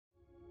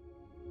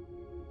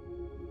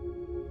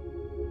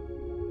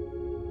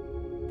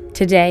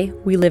Today,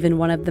 we live in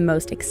one of the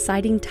most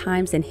exciting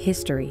times in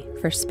history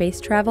for space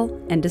travel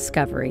and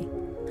discovery.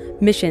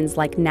 Missions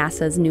like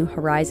NASA's New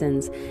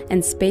Horizons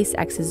and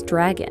SpaceX's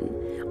Dragon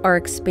are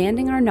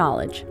expanding our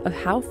knowledge of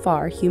how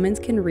far humans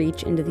can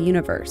reach into the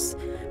universe,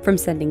 from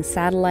sending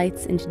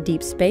satellites into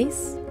deep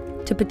space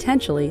to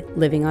potentially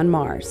living on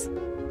Mars.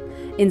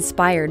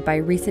 Inspired by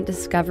recent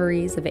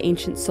discoveries of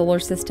ancient solar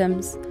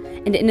systems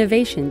and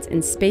innovations in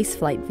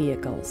spaceflight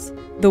vehicles,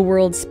 the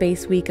World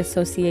Space Week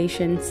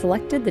Association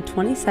selected the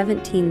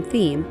 2017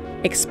 theme,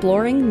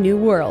 Exploring New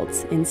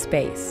Worlds in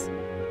Space.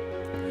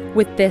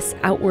 With this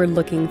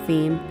outward-looking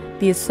theme,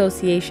 the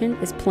association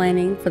is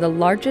planning for the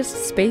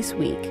largest space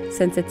week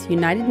since its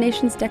United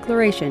Nations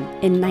declaration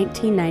in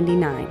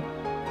 1999.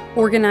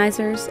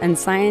 Organizers and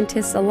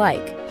scientists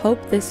alike hope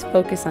this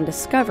focus on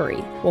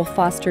discovery will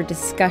foster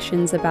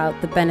discussions about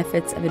the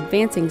benefits of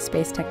advancing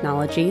space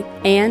technology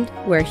and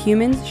where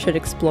humans should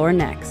explore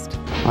next.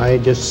 I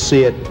just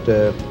see it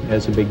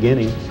as a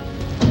beginning,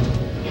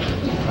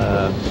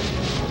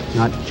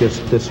 not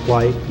just this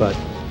flight, but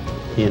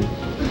in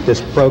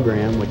this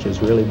program, which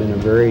has really been a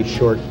very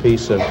short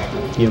piece of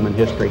human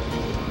history,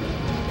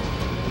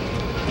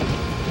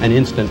 an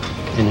instant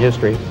in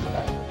history.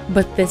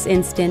 But this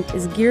instant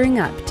is gearing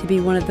up to be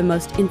one of the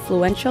most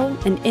influential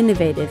and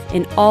innovative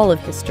in all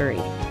of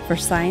history for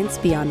science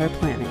beyond our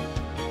planet.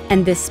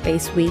 And this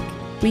Space Week,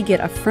 we get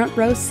a front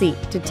row seat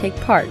to take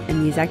part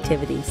in these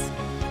activities.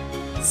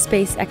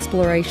 Space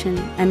exploration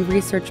and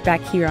research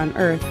back here on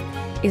Earth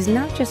is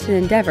not just an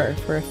endeavor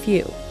for a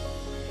few.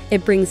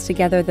 It brings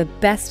together the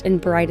best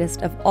and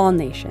brightest of all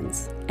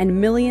nations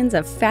and millions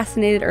of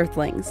fascinated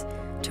Earthlings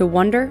to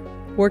wonder,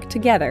 work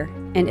together,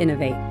 and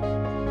innovate.